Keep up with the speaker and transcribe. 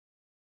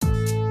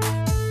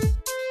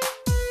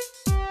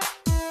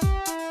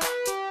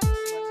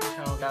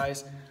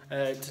guys,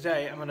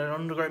 today I'm in an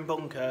underground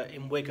bunker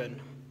in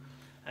Wigan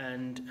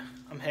and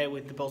I'm here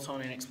with the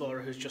Boltonian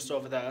Explorer who's just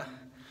over there.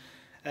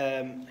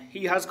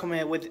 He has come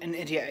here with an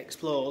Idiot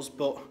Explores,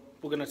 but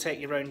we're going to take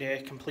you around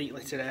here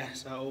completely today.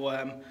 So what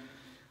I'm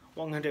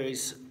going to do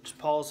is just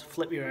pause,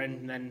 flip you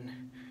around, and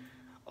then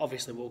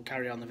obviously we'll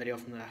carry on the video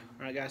from there.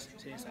 Alright guys,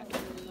 see you in a sec.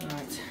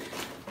 Right,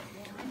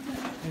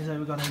 here's how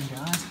we got in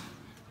guys.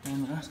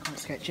 It's quite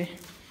sketchy.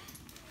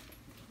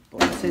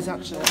 But this is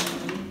actually,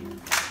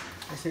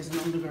 this is an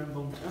underground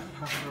bunker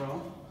after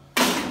all.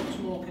 Just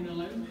walking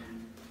alone.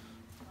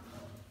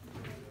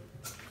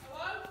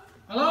 Hello?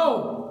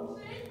 Hello?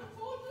 See, I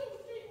told you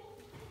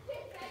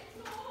people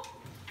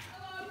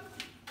hello?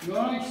 You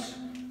alright?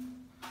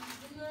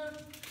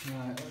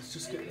 Right, let's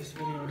just get this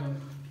video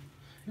done.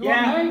 You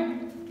alright,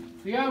 mate?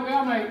 Yeah, we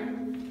are, mate.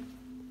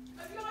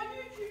 Have you got a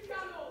YouTube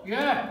channel?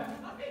 Yeah.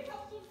 I think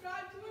I've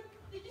subscribed to it.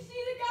 Did you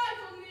see the guys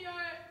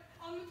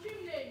on the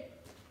chimney?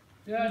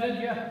 Yeah, I did,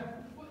 yeah.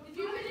 What, did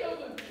you video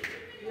them?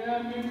 Yeah,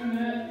 I'm moving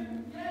there.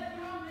 Yeah,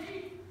 they're on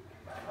me.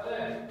 Are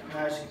they?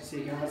 As you can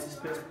see guys, this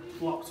bit's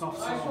blocked off,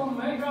 Nice so one,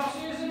 mate. I'll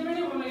see you in a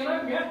minute when I get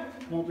home, yeah?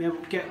 won't be able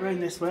to get around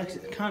this way because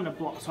it's kind of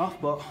blocked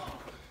off, but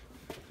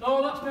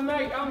No, that's my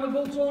mate. I'm the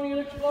Boltonian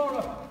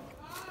Explorer.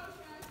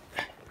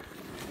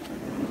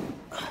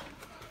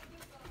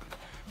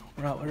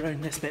 right, we're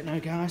around this bit now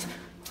guys.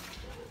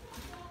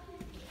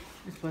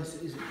 This place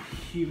is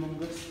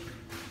humongous.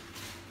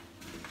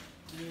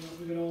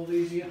 We've got all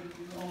these here.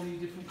 We've got all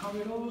these different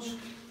corridors.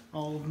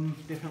 All of them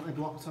definitely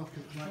blocked off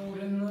because it's like All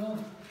in there.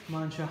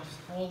 mine shafts.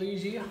 All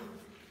these here.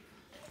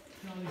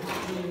 Now we've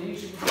got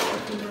these. We've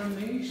got around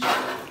these.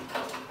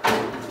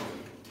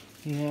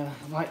 Yeah,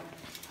 like,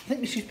 I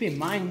think this used to be a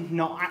mine,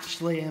 not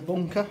actually a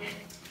bunker.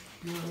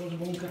 No, it was a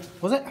bunker.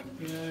 Was it?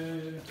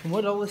 Yeah. And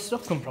where did all this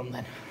stuff come from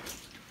then?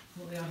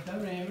 What they have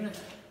down here, innit?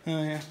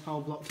 Oh yeah,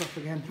 all blocked off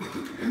again.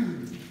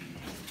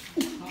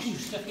 That's you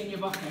sticking your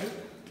back out.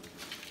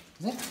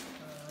 Is it?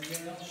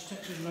 Yeah, that just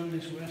takes us round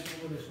this way,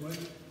 so go this way.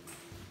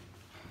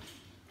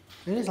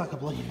 It is like a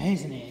bloody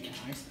maze in here,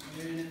 guys.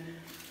 Yeah.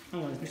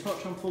 Oh, is this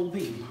watch on full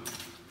beam?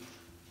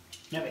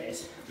 No, it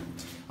is.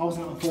 I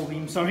wasn't on full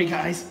beam, sorry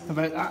guys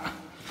about that.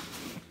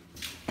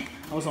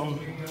 I was on.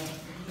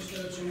 Just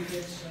heard some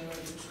kids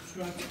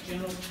subscribe to the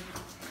channel. So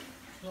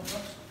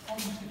that's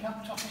almost the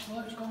cap top as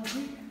well, it's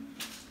concrete.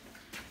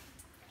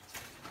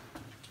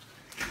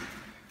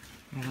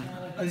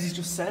 As he's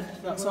just said,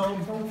 that's all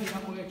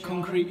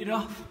concreted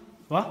off.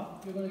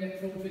 What? You're going to get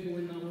filthy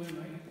going that way,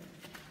 mate.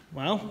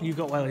 Well, you've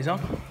got wellies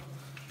on.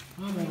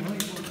 I'm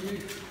alright, what do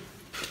you?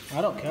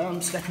 I don't care, I'm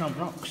stepping on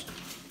rocks.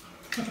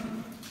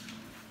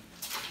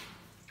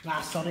 Nah,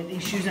 sod it,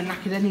 these shoes are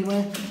knackered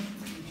anyway.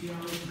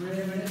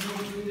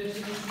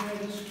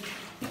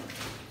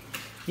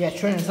 Yeah,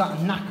 trainers that are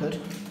knackered.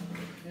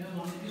 Yeah,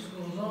 man, it just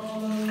goes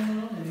on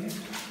and on in here.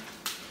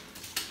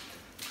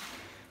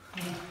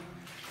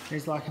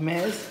 It's like a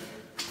maze.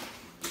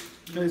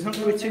 There's not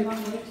going to be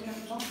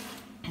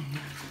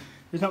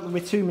there's not going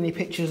to be too many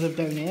pictures of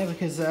down here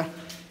because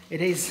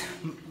it is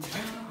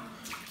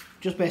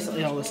just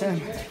basically all the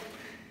same.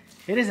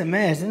 It is a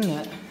maze, isn't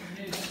it?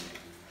 It is.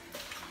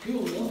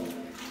 Cool, though.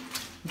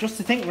 Just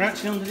to think we're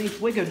actually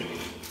underneath Wigan.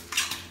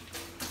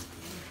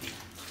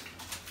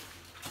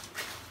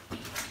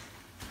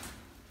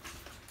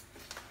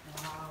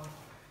 Wow.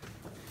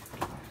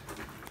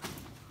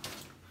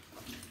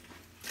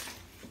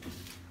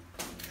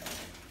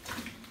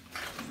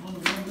 On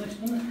this,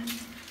 isn't it?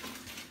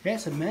 Yeah,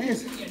 it's a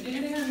maze. Yeah,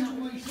 that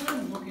way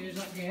sound. Look, here's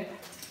that gate.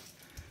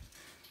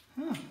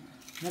 Huh.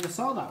 Never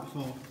saw that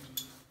before.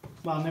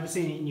 Well, I've never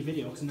seen it in your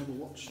video because I never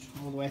watched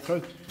all the way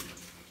through.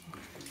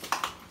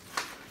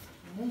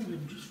 I'm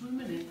wondering just for a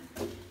minute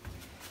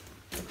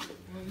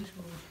where this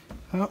goes.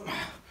 Oh,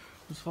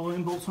 just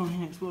following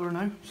Boltonian Explorer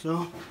now,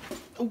 so...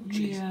 Oh,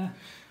 jeez. Yeah.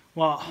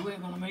 What? You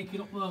ain't gonna make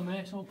it up there, mate.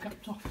 It's all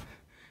capped off.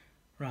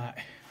 Right.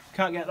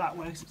 Can't get that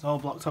way because it's all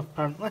blocked off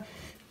apparently.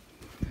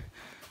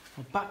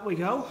 Well, back we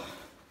go.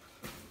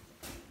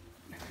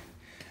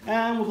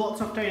 And we're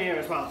blocked off down here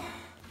as well.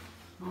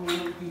 Oh,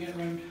 well, you can get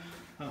round.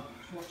 Oh.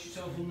 Just watch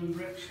yourself on them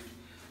bricks.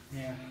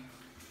 Yeah.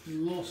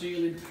 Low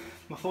ceiling.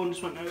 My phone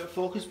just went out of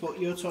focus, but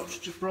your torch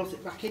just brought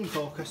it back in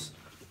focus.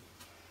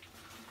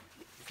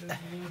 Yeah,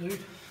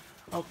 dude.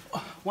 Oh,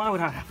 why would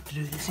I have to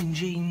do this in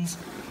jeans?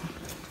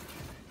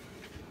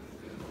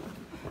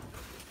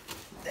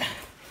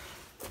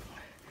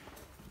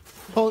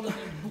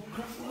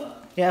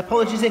 Yeah,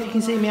 apologies if you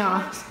can see me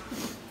ass.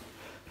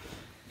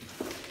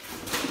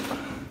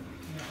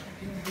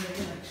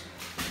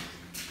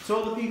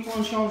 So other people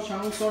on Sean's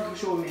channel, sorry for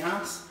showing me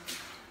ass.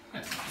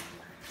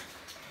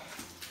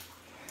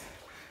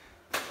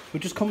 We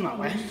just come that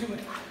way.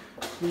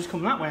 We just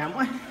come that way, haven't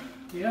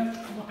we? Yeah,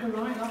 look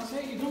right, that's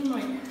it, you're done,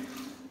 mate.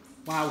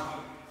 Wow.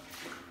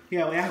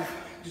 Yeah, we have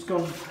just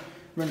gone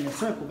running a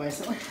circle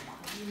basically.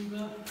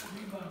 That's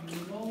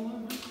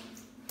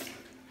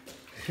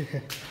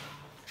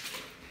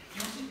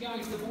it,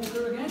 guys, the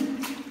bunker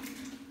again.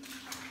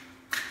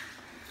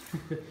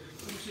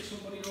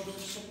 Somebody goes to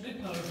some dip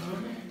now,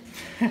 apparently.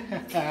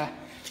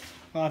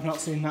 Well, I've not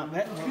seen that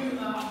bit. Look at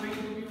that big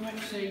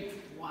WXC.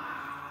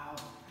 Wow.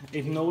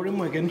 Even though we're in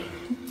Wigan.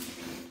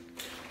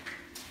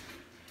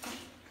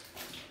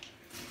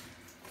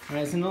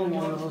 There's another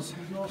one of those.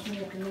 There's no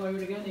smoking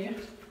allowed again here.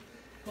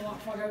 Pull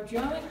that flag out,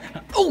 Charlie.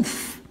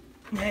 Oof!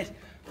 Mate.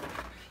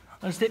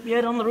 I'll stick my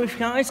head on the roof,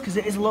 guys, because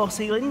it is low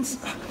ceilings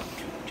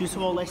due to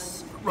all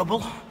this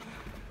rubble.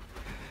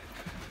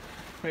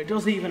 But it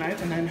does even out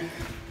and then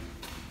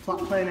flat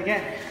plane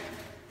again.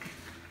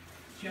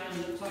 Charlie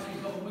looks like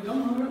he's got a wig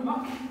on over at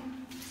back.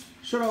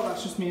 Shut up,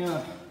 that's just me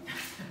hair.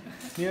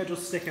 My hair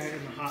just stick out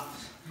in the hat.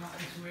 Not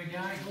this way,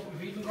 guys, but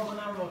we've even got an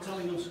arrow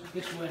telling us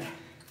this way.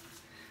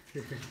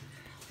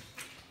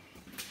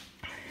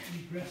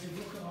 Impressive,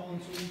 look at all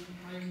and some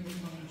iron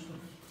and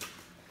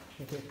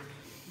stuff.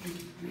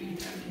 Green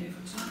down here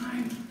for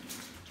time.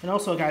 And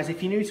also, guys,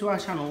 if you're new to our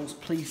channels,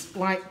 please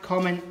like,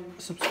 comment,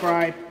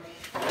 subscribe,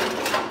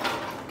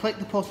 click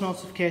the post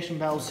notification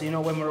bell so you know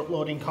when we're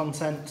uploading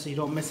content so you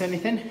don't miss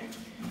anything.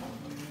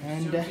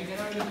 And So you get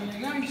out of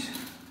here, guys.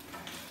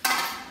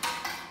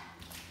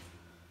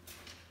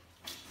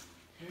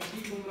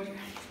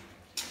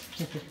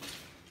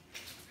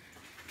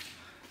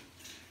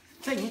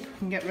 I think we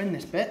can get rid of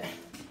this bit.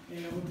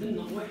 Yeah, we've been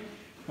that way.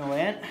 No, we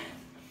ain't.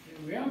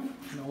 Here we have.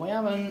 No, we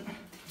haven't.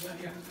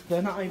 Yeah.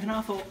 They're not even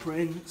our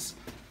footprints.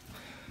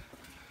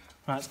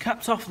 Right, it's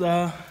capped off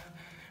there.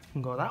 We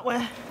can go that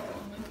way.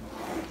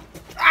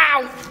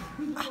 Ow!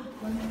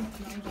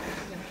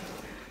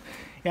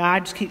 Yeah, I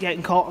just keep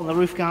getting caught on the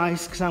roof,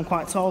 guys, because I'm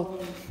quite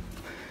tall.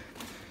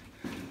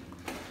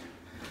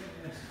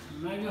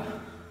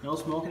 Mega. No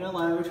smoking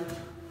allowed.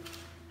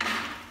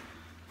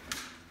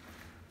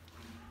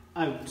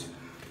 Out.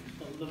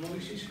 Stop the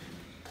voices.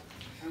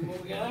 And we'll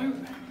get out.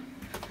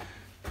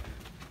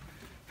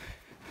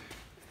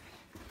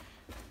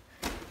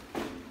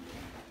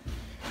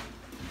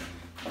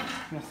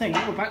 And I think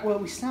we're back where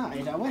we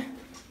started, are we?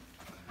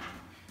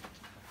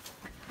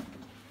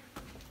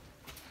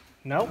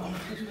 No.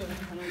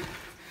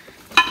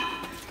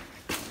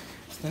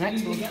 It's the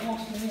next You one. get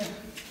lost in here.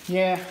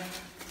 Yeah.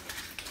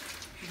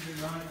 Should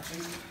be right, I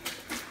think.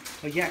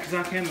 Well, yeah, because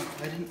I came up,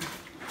 I didn't.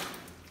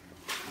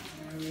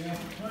 There we are.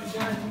 Right,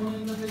 guys, we're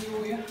in the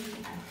video here.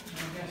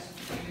 I guess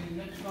in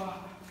the next part.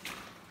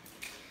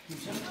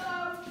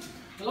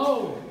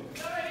 Hello.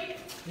 Sorry.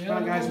 Yeah,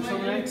 Right, guys, we're until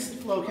the ready.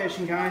 next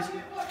location, guys.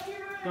 What's your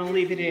Gonna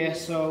leave it here,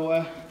 so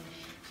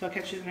I'll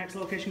catch you at the next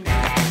location,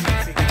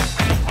 guys. See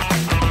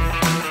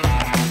you.